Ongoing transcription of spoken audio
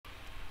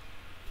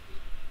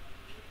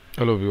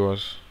Hello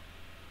viewers,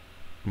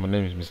 my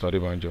name is Mr.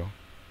 Adebanjo.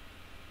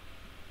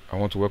 I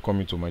want to welcome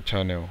you to my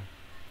channel.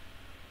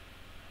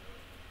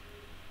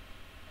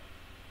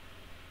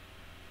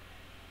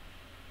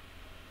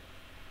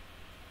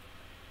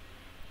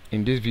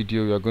 In this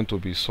video we are going to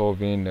be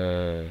solving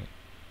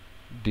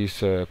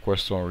this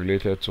question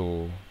related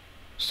to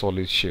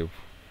solid shape,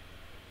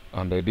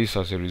 and this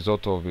as a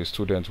result of a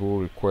student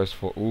who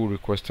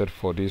requested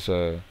for this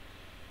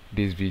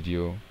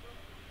video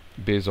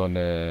based on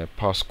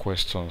past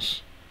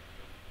questions.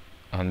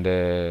 And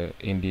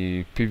in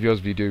the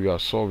previous video we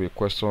have solved a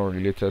question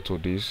related to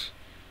this,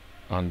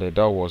 and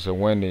that was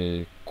when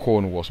a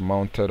cone was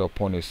mounted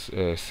upon a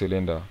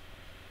cylinder.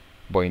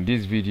 But in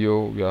this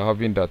video we are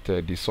having that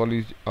the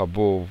solid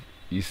above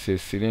is a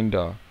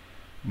cylinder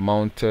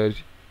mounted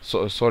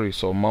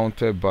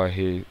mounted by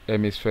a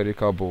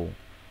hemispherical bowl.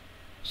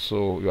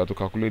 So you have to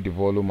calculate the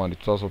volume and the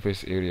total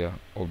surface area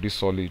of this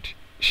solid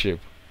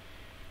shape.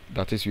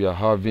 That is, we are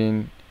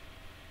having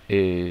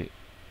an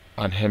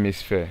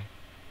hemisphere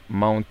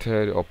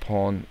mounted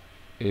upon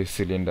a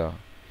cylinder.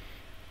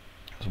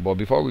 But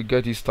before we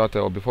get it started,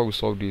 or before we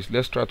solve this,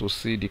 let's try to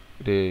see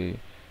the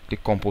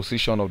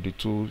composition of the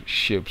two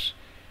shapes.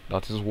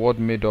 That is what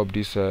made up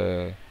this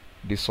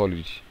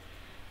solid.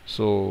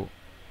 So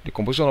the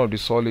composition of the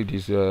solid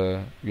is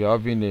we are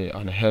having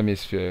an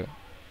hemisphere.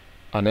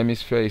 An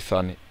hemisphere is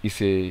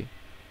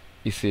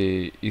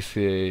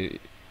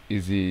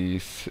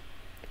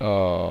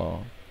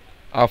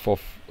half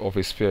of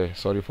a sphere.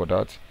 Sorry for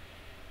that.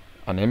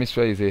 An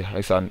hemisphere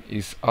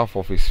is half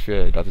of a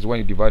sphere. That is, when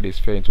you divide a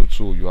sphere into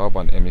two, you have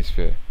an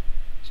hemisphere.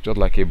 It's just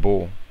like a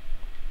bowl.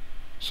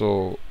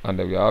 So, and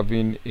then we are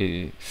having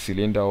a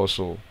cylinder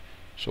also.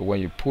 So when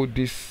you put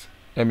this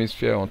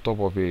hemisphere on top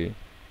of a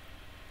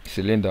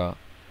cylinder,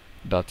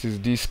 that is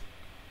the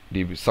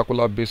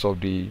circular base of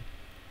the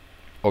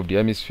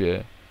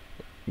hemisphere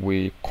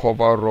will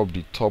cover up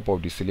the top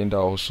of the cylinder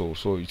also,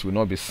 so it will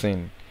not be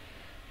seen.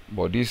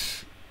 But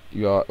this,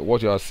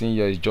 what you are seeing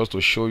here is just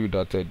to show you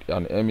that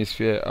an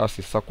hemisphere has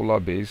a circular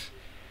base,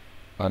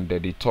 and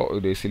the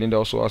cylinder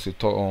also has a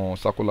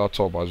circular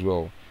top as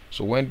well.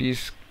 So when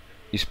this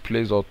is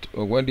placed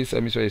when this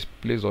hemisphere is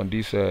placed on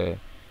this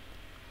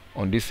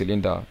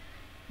cylinder,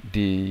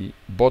 the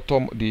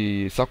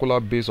circular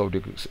base of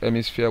the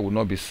hemisphere will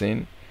not be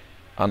seen,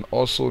 and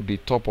also the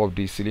top of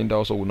the cylinder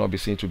also will not be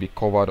seen, to be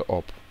covered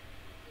up.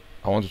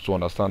 I want you to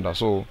understand that.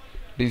 So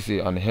this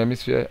is an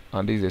hemisphere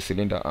and this is a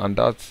cylinder, and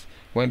that's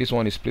when this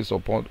one is placed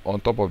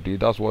on top of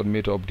that's what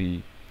made up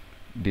the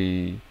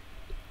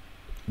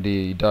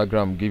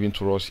diagram given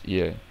to us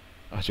here,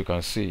 as you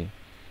can see.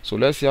 So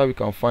let's see how we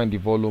can find the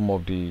volume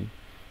of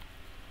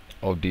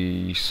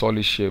the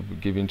solid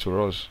shape given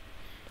to us.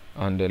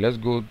 And let's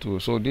go to,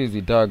 so this is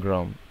the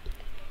diagram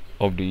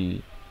of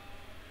the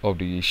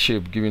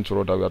shape given to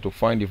us, that we have to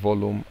find the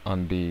volume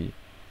and the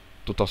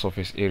total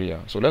surface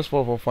area. So let's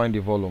first find the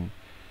volume.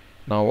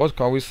 Now what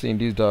can we see in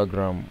this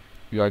diagram?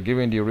 We are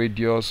given the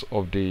radius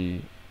of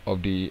the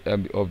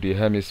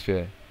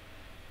hemisphere.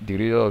 The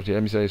radius of the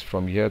hemisphere is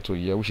from here to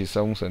here, which is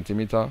 7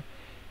 centimeter,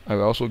 and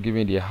we're also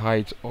given the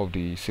height of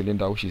the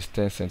cylinder, which is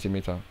 10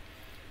 centimeter.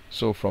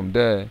 So from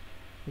there,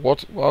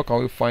 how can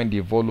we find the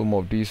volume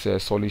of this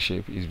solid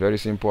shape? Is very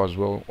simple as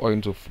well. All you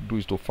need to do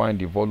is to find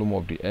the volume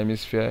of the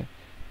hemisphere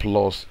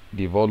plus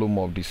the volume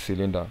of the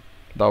cylinder.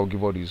 That will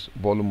give us this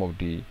volume of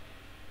the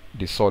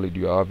solid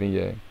you are having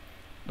here.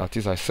 That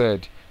is, I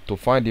said, to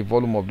find the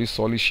volume of this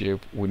solid shape,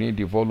 we need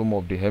the volume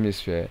of the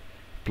hemisphere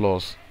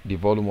plus the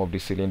volume of the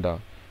cylinder.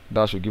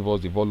 That should give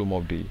us the volume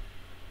of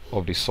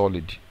the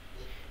solid.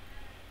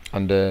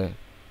 And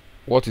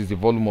what is the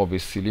volume of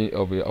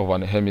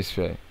an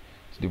hemisphere?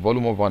 So the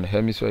volume of an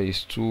hemisphere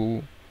is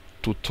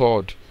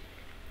 2/3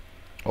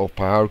 of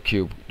pi r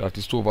cube. That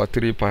is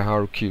 2/3 pi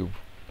r cube.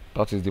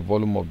 That is the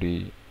volume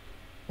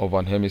of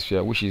an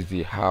hemisphere, which is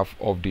the half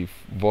of the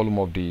volume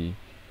of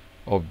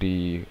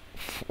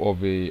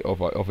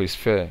a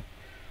sphere.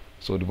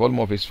 So the volume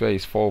of a sphere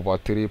is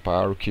 4/3 pi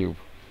r cube.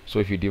 So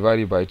if you divide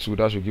it by 2,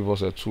 that should give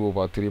us a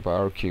 2/3 pi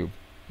r cube,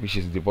 which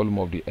is the volume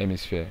of the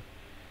hemisphere.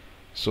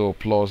 So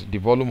plus the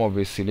volume of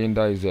a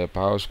cylinder is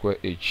pi r square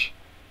h.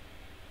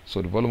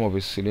 So the volume of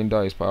a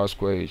cylinder is pi r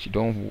square h.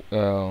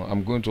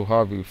 I'm going to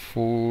have a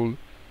full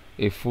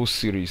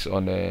series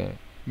on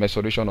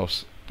mensuration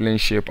of plane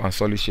shape and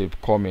solid shape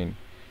coming.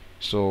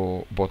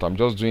 So, but I'm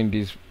just doing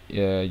this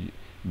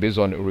based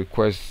on a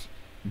request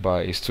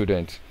by a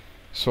student.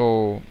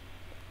 So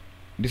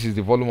this is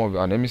the volume of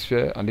an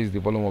hemisphere, and this is the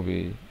volume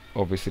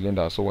of a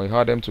cylinder. So when you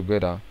add them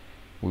together,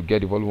 we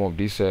get the volume of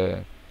this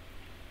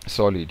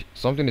solid.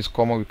 Something is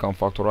common, we can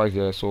factorize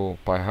there. So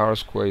pi r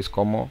square is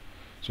common,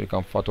 so you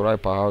can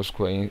factorize pi r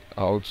square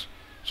out.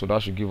 So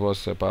that should give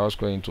us pi r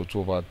square into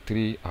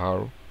 2/3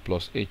 r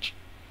plus h.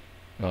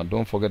 Now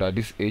don't forget that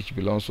this h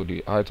belongs to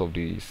the height of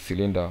the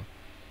cylinder.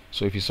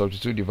 So if you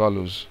substitute the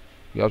values,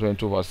 we have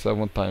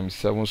 22/7 times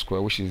 7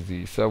 square, which is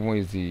the 7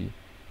 is the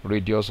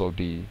radius of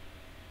the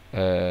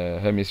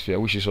hemisphere,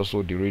 which is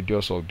also the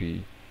radius of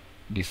the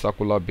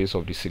circular base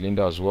of the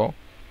cylinder as well.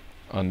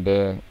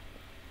 And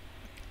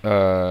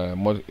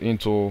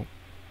into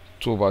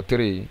 2 over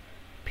 3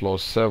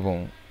 plus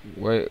 7,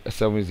 where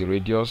 7 is the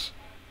radius,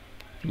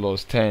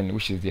 plus 10,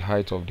 which is the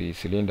height of the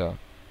cylinder.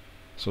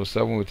 So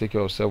 7 will take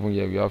care of 7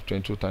 here. We have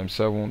 22 times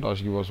 7, that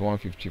should give us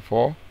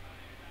 154.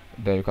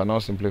 Then you can now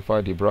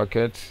simplify the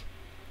bracket.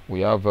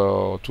 We have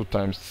 2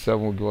 times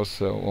 7 will give us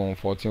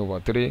 14 over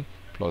 3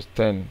 plus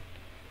 10,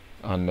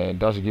 and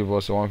that should give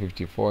us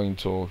 154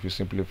 into, if you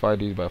simplify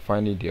this by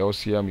finding the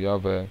LCM, you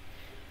have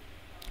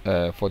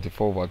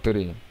 44 over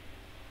 3,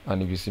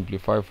 and if you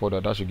simplify further,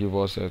 that should give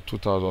us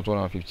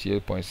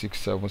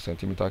 2258.67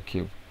 centimeter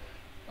cube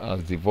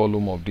as the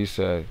volume of this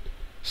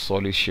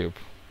solid shape.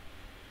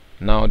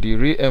 Now the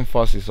real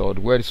emphasis, or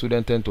where the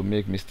student tend to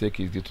make mistake,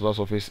 is the total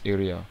surface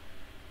area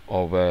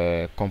of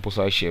a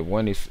composite shape.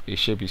 When a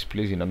shape is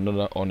placed in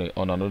another on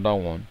another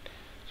one,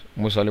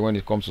 mostly when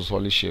it comes to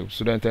solid shape,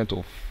 students tend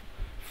to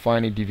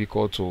find it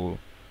difficult to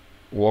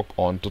work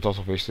on total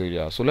surface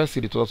area. So let's see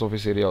the total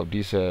surface area of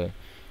this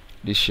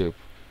shape.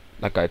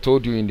 Like I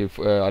told you in the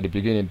at the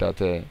beginning,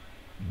 that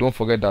don't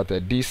forget that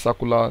this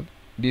circle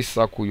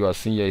you are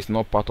seeing here is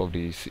not part of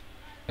this.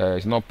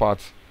 Is not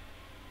part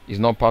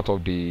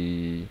of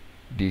the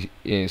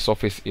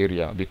surface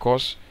area,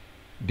 because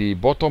the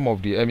bottom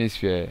of the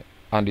hemisphere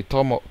and the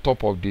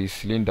top of the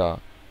cylinder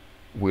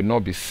will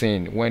not be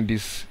seen when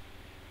this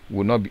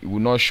will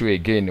not show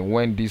again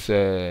when this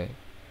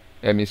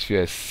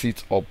hemisphere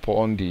sits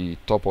upon the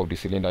top of the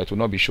cylinder. It will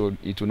not be shown.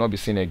 It will not be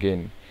seen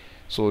again.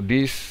 So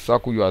this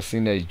circle you are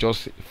seeing is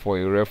just for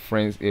a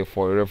reference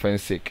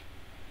sake.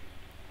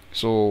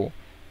 So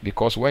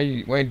because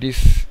when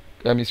this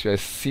hemisphere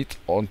sits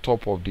on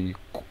top of the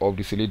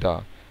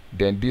cylinder,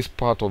 then this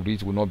part of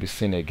it will not be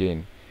seen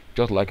again.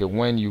 Just like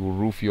when you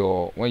roof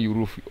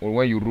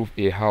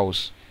a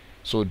house,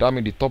 so that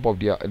means the top of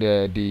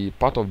the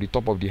part of the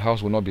top of the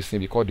house will not be seen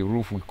because the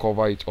roof will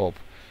cover it up.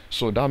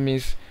 So that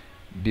means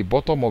the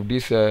bottom of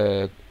this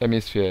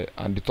hemisphere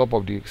and the top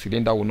of the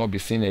cylinder will not be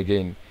seen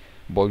again.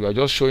 But we are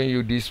just showing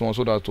you this one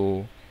so that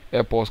to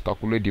help us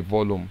calculate the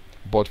volume.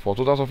 But for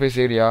total surface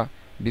area,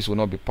 this will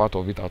not be part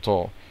of it at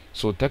all.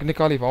 So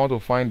technically, if I want to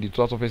find the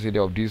total surface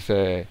area of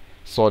this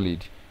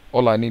solid,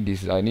 all I need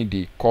is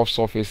the curved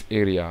surface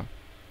area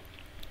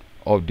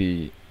of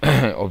the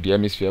of the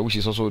hemisphere, which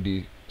is also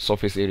the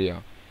surface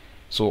area.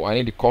 So I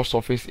need the curved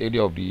surface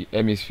area of the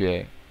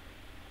hemisphere,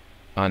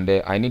 and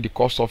I need the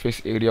curved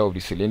surface area of the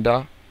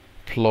cylinder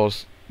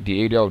plus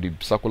the area of the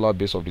circular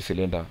base of the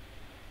cylinder.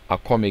 I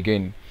come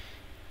again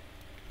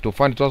to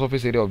find the total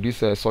surface area of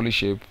this solid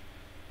shape.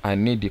 I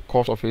need the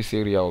curved surface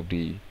area of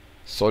the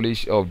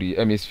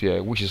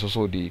hemisphere, which is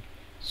also the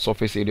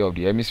surface area of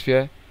the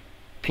hemisphere,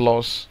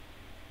 plus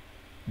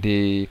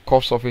the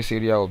curved surface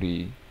area of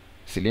the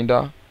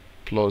cylinder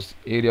plus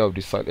area of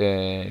the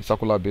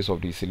circular base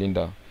of the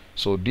cylinder.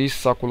 So this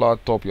circular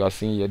top you are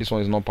seeing here, this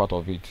one is not part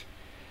of it.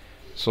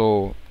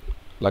 So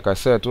like I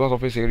said, total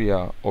surface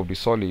area of the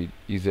solid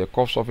is the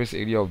curved surface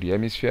area of the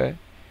hemisphere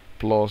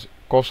plus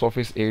curved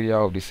surface area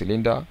of the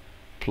cylinder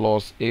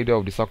plus area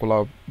of the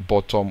circular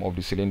bottom of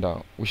the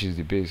cylinder, which is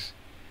the base.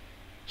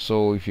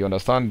 So if you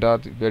understand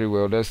that very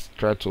well, let's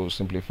try to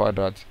simplify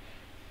that.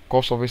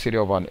 Curved surface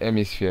area of an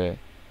hemisphere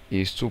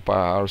is 2 pi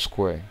r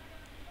square.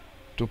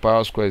 2 pi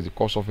r square is the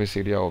curved surface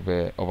area of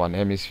an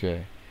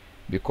hemisphere,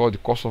 because the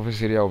curved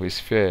surface area of a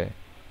sphere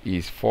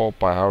is 4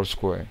 pi r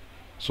square.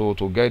 So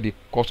to get the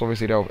curved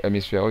surface area of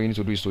hemisphere, all you need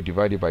to do is to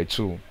divide it by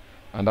 2,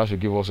 and that should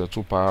give us a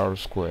 2 pi r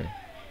square,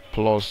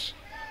 plus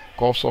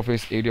curved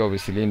surface area of a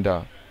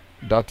cylinder,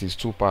 that is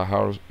 2 pi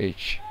r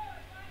h.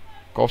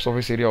 Curved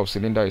surface area of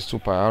cylinder is 2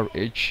 pi r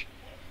h,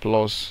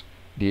 plus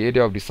the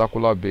area of the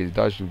circular base,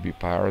 that should be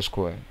pi r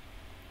square.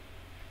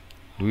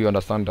 Do you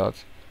understand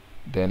that?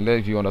 Then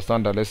if you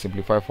understand that, let's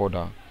simplify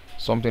further.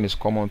 Something is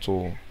common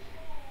to,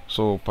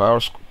 so pi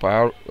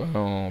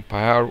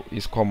r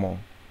is common.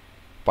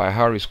 Pi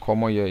r is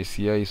common here, is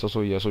here, is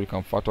also here, so you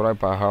can factorize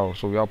pi r.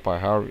 So we have pi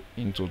r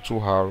into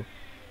 2r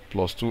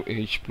plus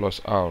 2h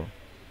plus r.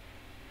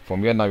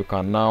 From here now you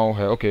can now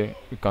okay,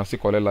 you can see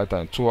collect light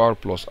time.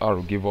 2r plus r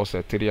will give us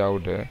a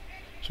 3r there.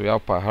 So we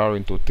have pi r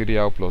into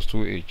 3r plus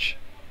 2h.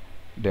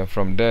 Then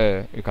from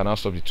there you can now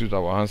substitute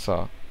our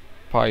answer.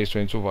 Pi is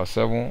 22 over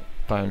 7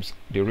 times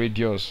the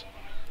radius,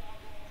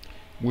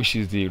 which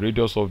is the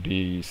radius of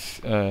the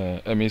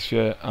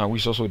hemisphere, and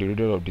which is also the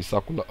radius of the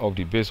circular of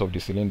the base of the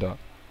cylinder,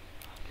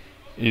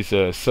 is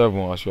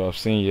 7, as you have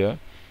seen here.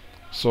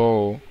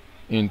 So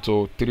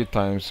into 3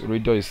 times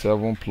radius is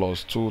 7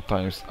 plus 2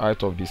 times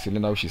height of the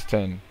cylinder, which is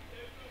 10.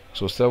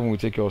 So 7 will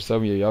take care of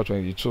 7 here, you have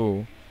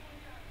 22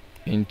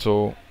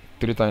 into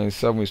 3 times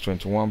 7 is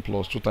 21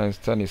 plus 2 times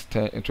 10 is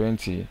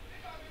 20.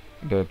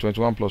 The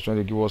 21 plus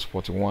 20 give us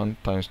 41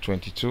 times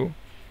 22,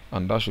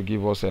 and that should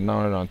give us a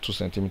 902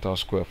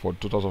 centimeters square for the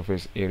total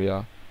surface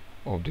area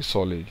of the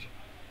solid.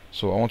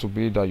 So I want to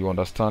believe that you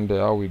understand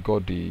how we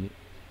got the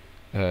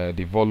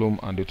volume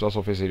and the total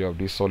surface area of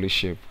this solid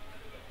shape,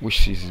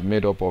 which is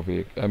made up of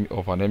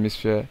an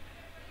hemisphere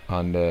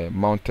and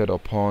mounted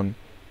upon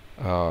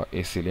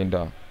a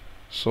cylinder.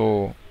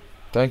 So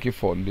thank you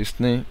for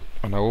listening.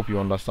 and I hope you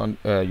understand.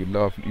 You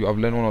have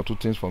learned one or two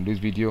things from this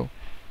video.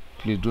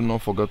 Please do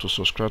not forget to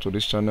subscribe to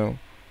this channel,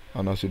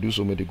 and as you do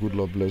so, may the good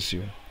Lord bless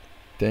you.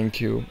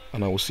 Thank you,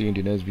 and I will see you in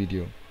the next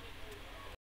video.